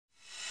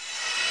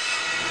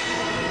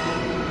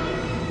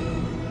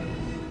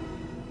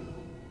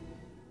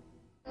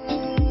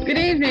Good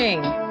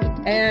evening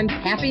and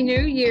Happy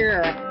New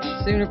Year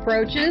soon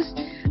approaches.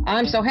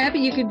 I'm so happy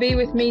you could be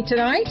with me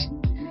tonight.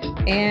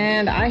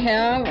 And I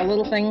have a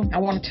little thing I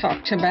want to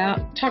talk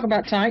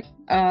about tonight.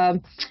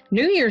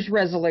 New Year's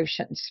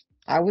resolutions.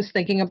 I was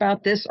thinking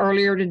about this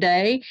earlier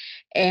today,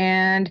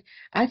 and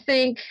I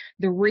think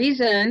the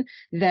reason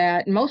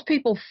that most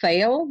people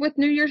fail with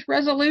New Year's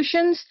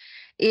resolutions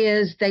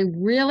is they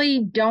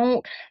really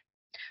don't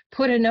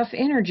put enough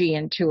energy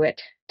into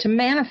it to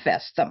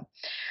manifest them.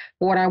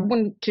 What I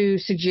want to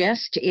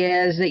suggest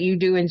is that you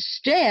do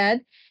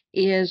instead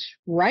is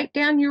write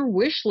down your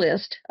wish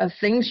list of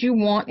things you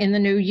want in the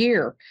new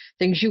year,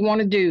 things you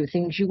want to do,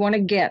 things you want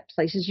to get,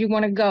 places you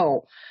want to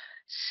go.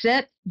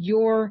 Set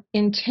your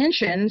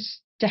intentions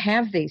to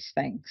have these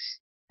things,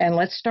 and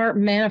let's start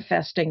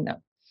manifesting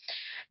them.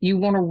 You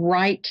want to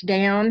write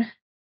down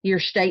your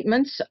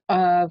statements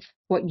of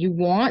what you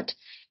want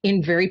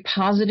in very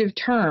positive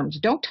terms.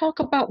 Don't talk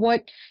about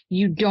what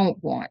you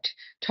don't want.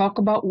 Talk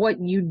about what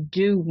you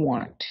do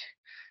want.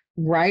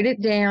 Write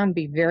it down.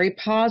 Be very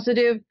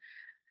positive.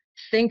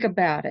 Think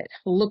about it.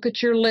 Look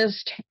at your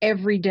list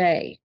every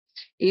day.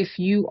 If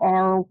you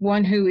are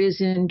one who is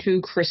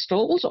into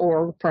crystals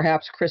or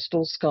perhaps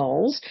crystal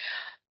skulls,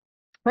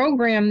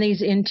 program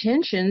these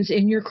intentions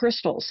in your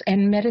crystals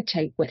and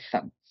meditate with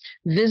them.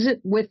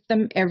 Visit with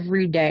them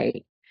every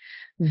day.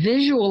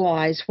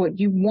 Visualize what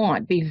you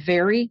want. Be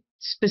very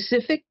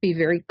specific, be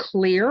very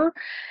clear,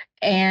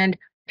 and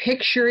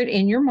picture it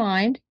in your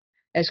mind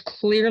as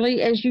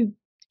clearly as you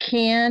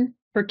can.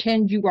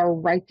 Pretend you are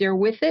right there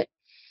with it,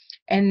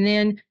 and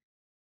then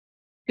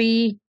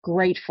be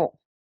grateful.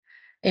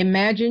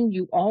 Imagine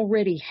you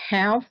already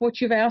have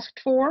what you've asked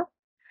for,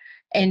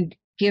 and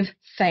give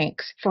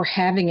thanks for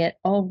having it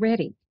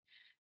already.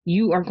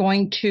 You are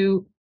going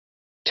to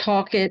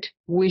talk it,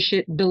 wish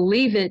it,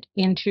 believe it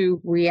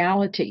into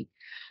reality.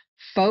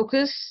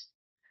 Focus,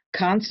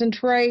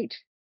 concentrate,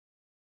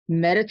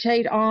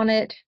 meditate on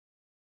it,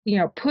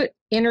 put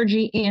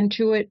energy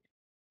into it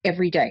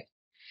every day.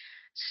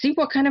 See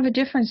what kind of a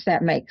difference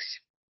that makes.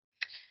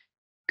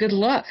 Good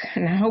luck,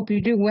 and I hope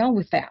you do well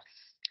with that.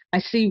 I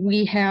see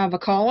we have a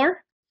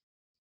caller.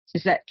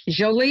 Is that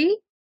Jolie?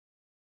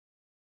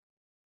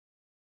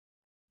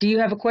 Do you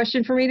have a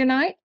question for me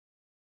tonight?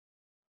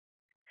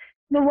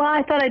 Well,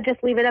 I thought I'd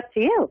just leave it up to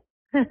you.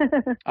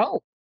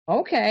 Oh,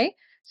 okay.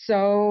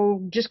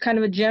 So just kind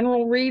of a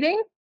general reading.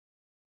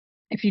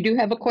 If you do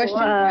have a question,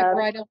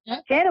 right on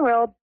that.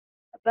 General,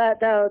 but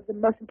the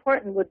most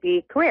important would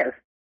be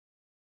career.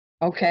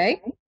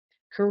 Okay.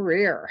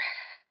 Career.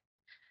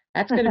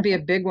 That's going to be a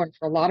big one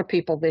for a lot of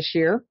people this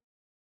year.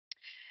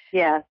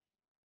 Yeah.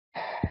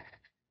 I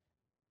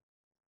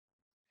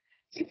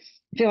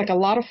feel like a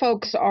lot of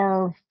folks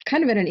are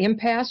kind of in an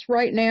impasse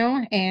right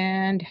now,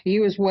 and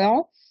you as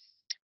well.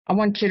 I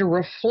want you to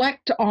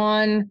reflect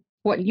on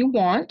what you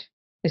want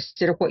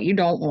instead of what you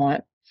don't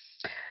want.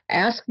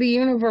 Ask the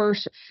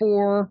universe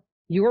for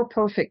your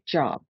perfect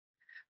job,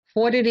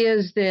 what it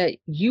is that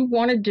you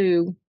want to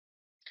do,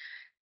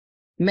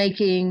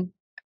 making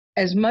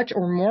as much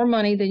or more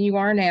money than you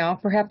are now,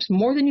 perhaps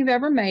more than you've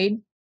ever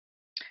made,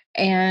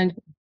 and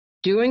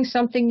doing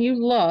something you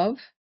love.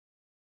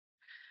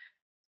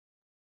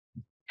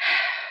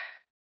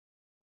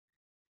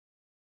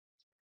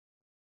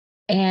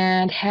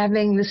 And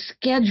having the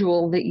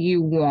schedule that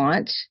you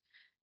want,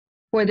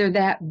 whether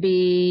that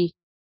be,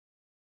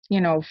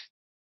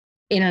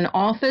 in an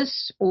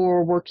office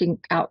or working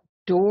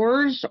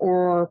outdoors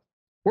or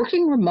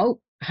working remote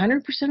 100%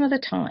 of the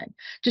time.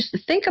 Just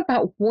think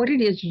about what it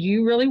is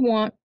you really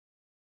want,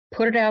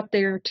 put it out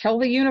there, tell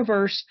the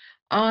universe,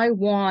 I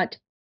want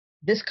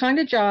this kind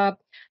of job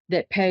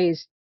that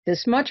pays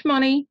this much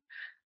money,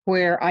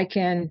 where I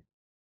can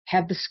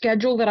have the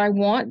schedule that I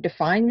want.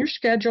 Define your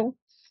schedule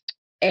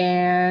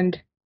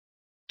and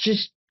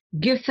just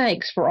give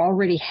thanks for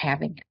already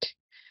having it.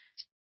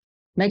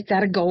 Make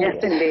that a goal.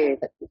 Yes, indeed.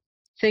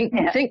 Think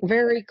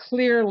very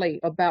clearly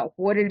about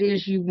what it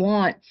is you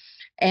want,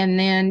 and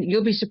then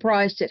you'll be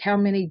surprised at how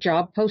many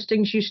job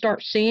postings you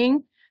start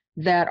seeing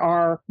that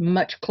are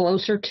much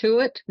closer to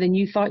it than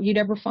you thought you'd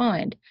ever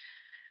find.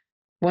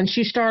 Once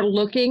you start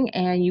looking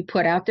and you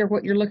put out there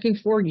what you're looking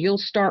for, you'll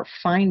start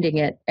finding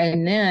it,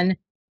 and then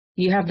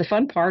you have the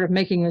fun part of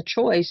making the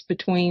choice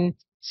between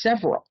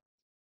several.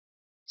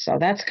 So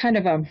that's kind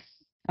of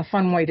a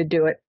fun way to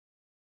do it.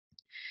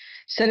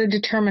 Set a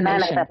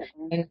determination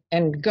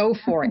and go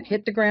for it.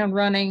 Hit the ground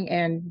running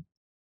and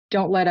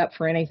don't let up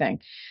for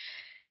anything.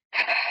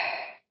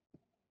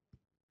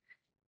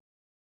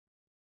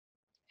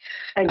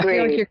 Agreed. I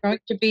feel like you're going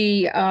to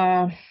be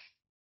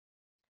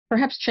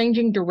perhaps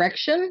changing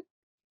direction,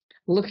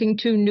 looking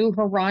to new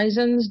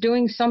horizons,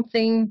 doing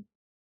something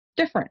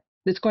different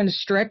that's going to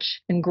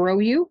stretch and grow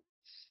you,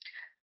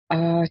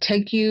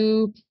 take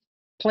you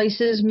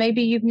places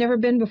maybe you've never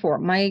been before.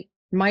 It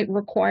might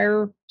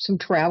require some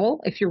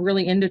travel. If you're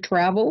really into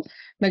travel,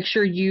 make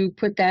sure you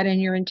put that in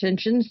your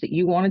intentions, that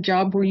you want a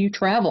job where you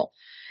travel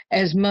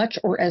as much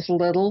or as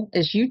little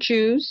as you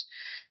choose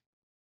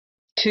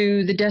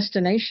to the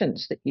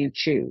destinations that you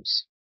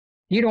choose.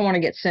 You don't want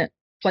to get sent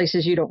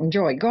places you don't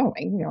enjoy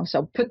going,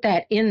 so put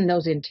that in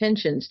those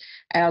intentions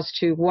as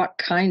to what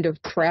kind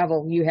of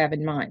travel you have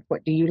in mind.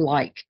 What do you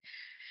like?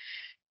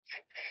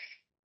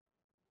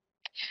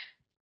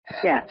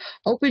 Yeah.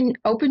 Open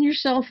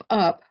yourself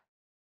up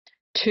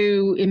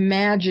to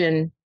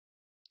imagine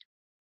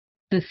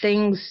the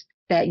things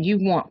that you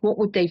want. What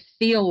would they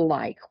feel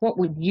like? What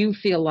would you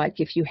feel like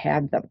if you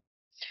had them?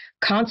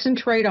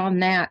 Concentrate on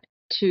that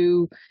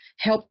to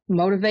help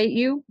motivate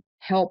you,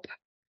 help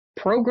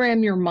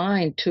program your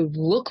mind to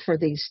look for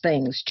these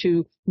things,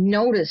 to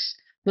notice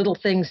little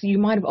things you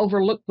might have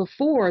overlooked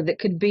before that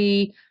could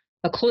be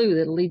a clue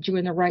that leads you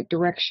in the right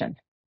direction.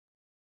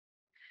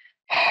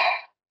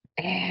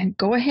 And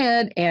go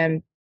ahead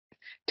and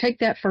take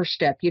that first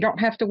step. You don't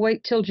have to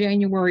wait till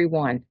January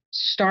 1.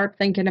 Start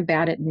thinking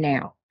about it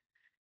now.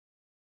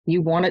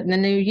 You want it in the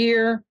new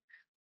year,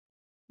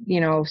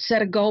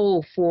 set a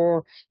goal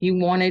for you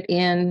want it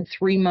in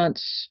 3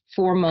 months,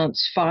 4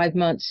 months, 5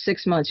 months,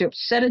 6 months.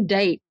 Set a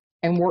date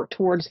and work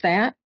towards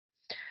that.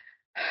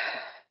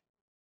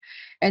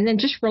 And then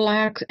just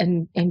relax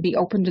and be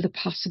open to the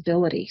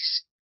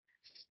possibilities.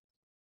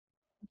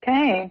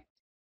 Okay.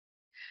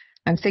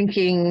 I'm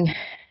thinking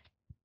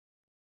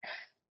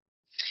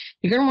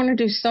you're going to want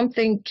to do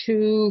something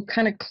to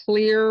kind of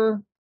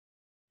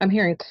I'm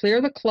hearing clear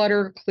the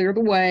clutter, clear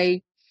the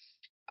way,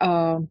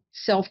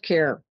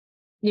 self-care.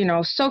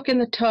 Soak in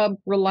the tub,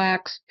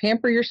 relax,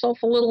 pamper yourself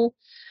a little,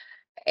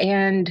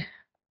 and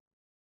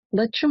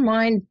let your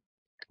mind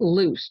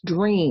loose,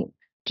 dream.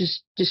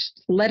 Just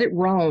let it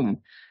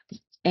roam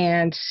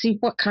and see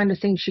what kind of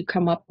things you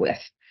come up with.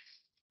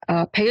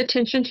 Pay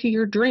attention to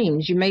your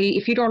dreams. You may,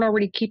 if you don't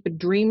already keep a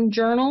dream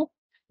journal,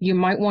 you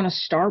might want to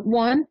start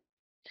one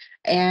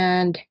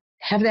and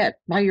have that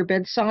by your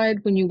bedside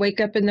when you wake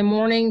up in the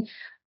morning.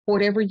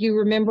 Whatever you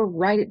remember,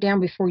 write it down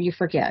before you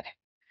forget.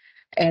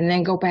 And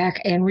then go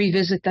back and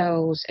revisit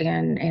those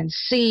and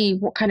see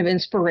what kind of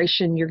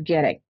inspiration you're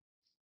getting.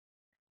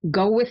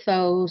 Go with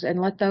those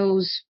and let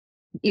those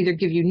either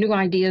give you new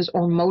ideas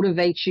or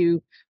motivate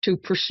you to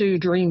pursue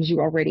dreams you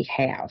already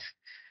have.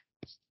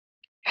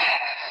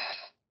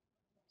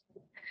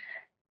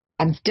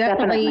 I'm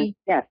definitely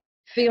yes.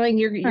 feeling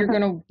you're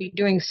going to be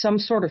doing some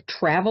sort of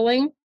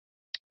traveling,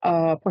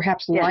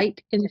 perhaps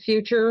light in the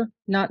future,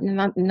 not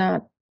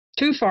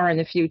too far in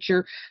the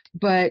future,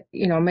 but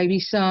maybe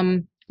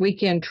some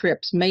weekend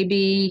trips.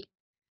 Maybe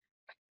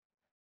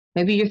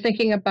you're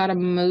thinking about a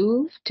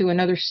move to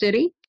another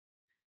city.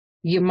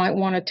 You might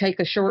want to take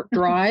a short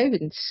drive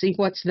and see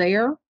what's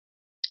there.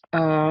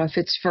 If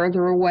it's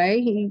further away,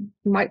 you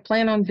might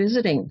plan on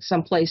visiting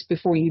someplace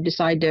before you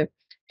decide to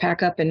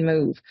pack up and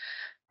move.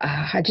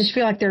 I just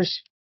feel like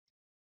there's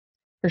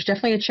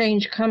definitely a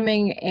change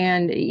coming,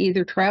 and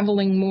either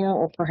traveling more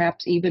or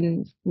perhaps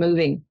even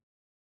moving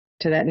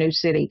to that new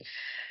city.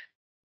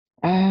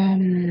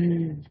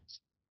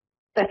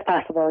 That's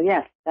possible.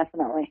 Yes,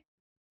 definitely.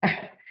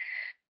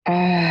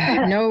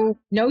 Know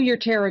your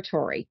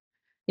territory.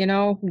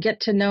 Get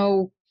to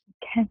know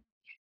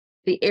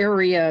the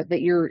area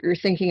that you're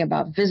thinking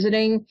about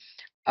visiting.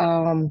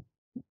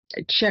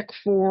 Check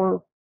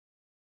for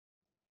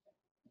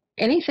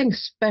anything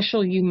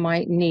special you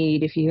might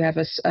need if you have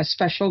a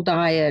special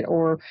diet,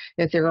 or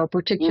if there are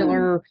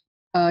particular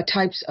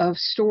types of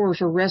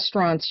stores or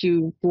restaurants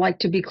you like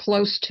to be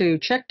close to.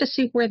 Check to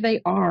see where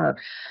they are.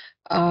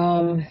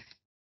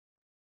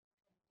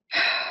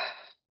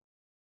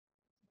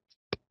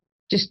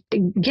 Just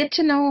get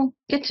to know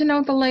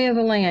the lay of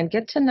the land.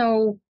 Get to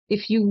know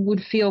if you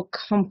would feel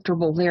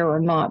comfortable there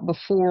or not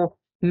before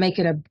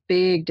making a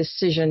big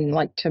decision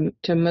like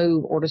to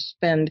move or to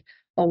spend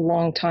a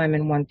long time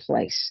in one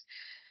place.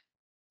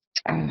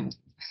 I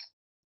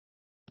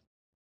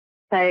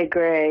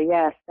agree.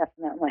 Yes,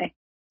 definitely.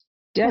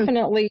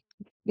 Definitely,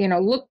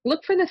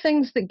 look for the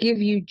things that give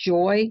you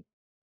joy.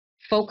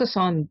 Focus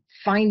on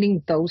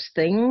finding those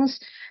things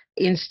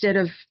instead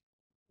of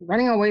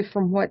running away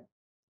from what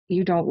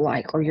you don't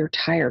like or you're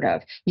tired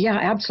of. Yeah,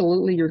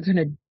 absolutely, you're going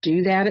to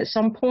do that at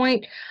some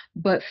point,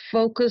 but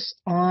focus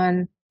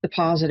on the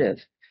positive.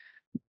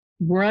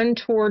 Run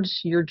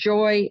towards your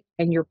joy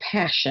and your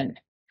passion.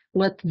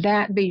 Let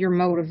that be your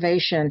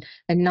motivation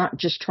and not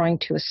just trying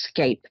to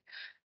escape.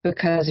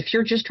 Because if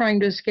you're just trying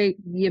to escape,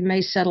 you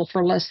may settle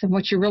for less than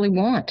what you really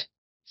want.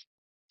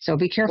 So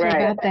be careful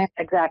about that.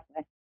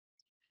 Exactly.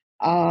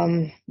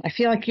 I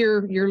feel like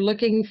you're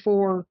looking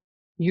for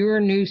your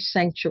new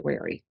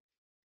sanctuary,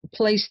 a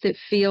place that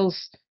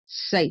feels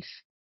safe.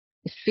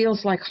 It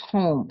feels like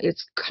home.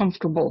 It's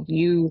comfortable.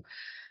 You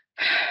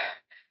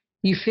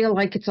feel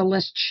like it's a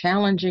less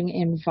challenging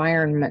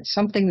environment,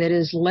 something that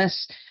is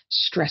less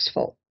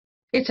stressful.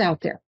 It's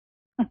out there.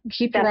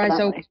 Keep your eyes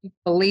open.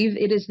 Believe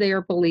it is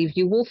there. Believe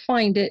you will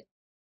find it,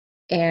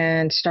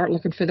 and start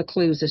looking for the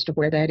clues as to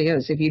where that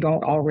is if you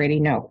don't already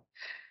know.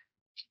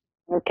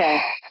 Okay.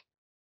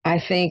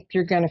 I think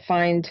you're going to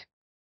find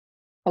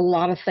a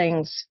lot of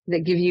things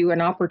that give you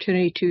an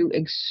opportunity to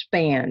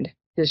expand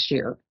this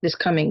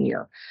coming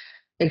year.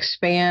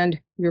 expand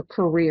your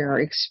career,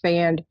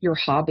 expand your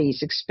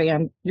hobbies,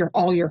 expand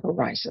all your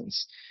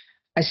horizons.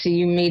 I see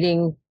you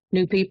meeting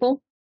new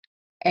people,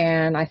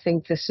 and I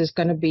think this is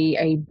going to be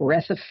a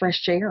breath of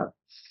fresh air.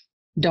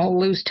 Don't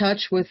lose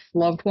touch with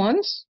loved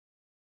ones.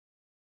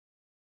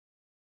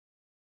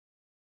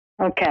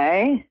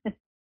 Okay.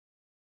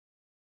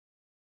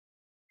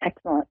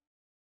 Excellent.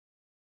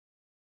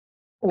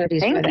 What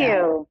is Thank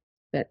you.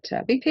 But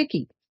be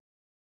picky.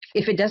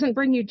 If it doesn't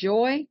bring you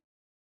joy,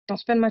 don't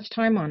spend much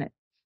time on it.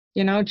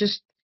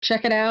 Just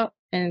check it out,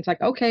 and it's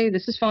like, okay,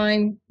 this is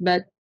fine,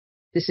 but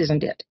this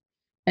isn't it.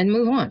 And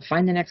move on.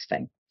 Find the next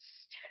thing.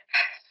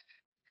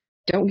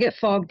 Don't get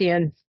fogged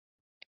in.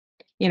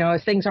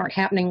 If things aren't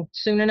happening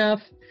soon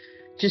enough,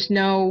 just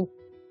know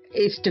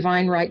it's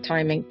divine right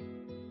timing.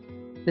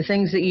 The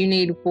things that you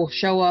need will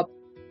show up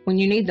when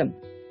you need them.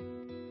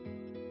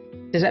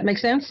 Does that make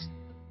sense?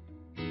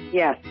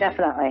 Yes,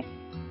 definitely.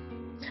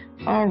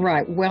 All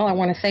right. Well, I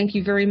want to thank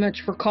you very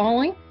much for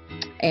calling,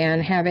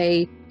 and have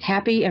a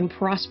happy and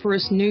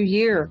prosperous new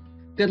year.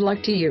 Good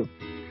luck to you.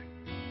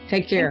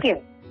 Take care. Thank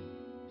you.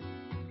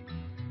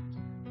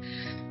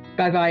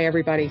 Bye-bye,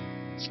 everybody.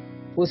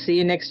 We'll see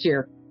you next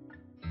year.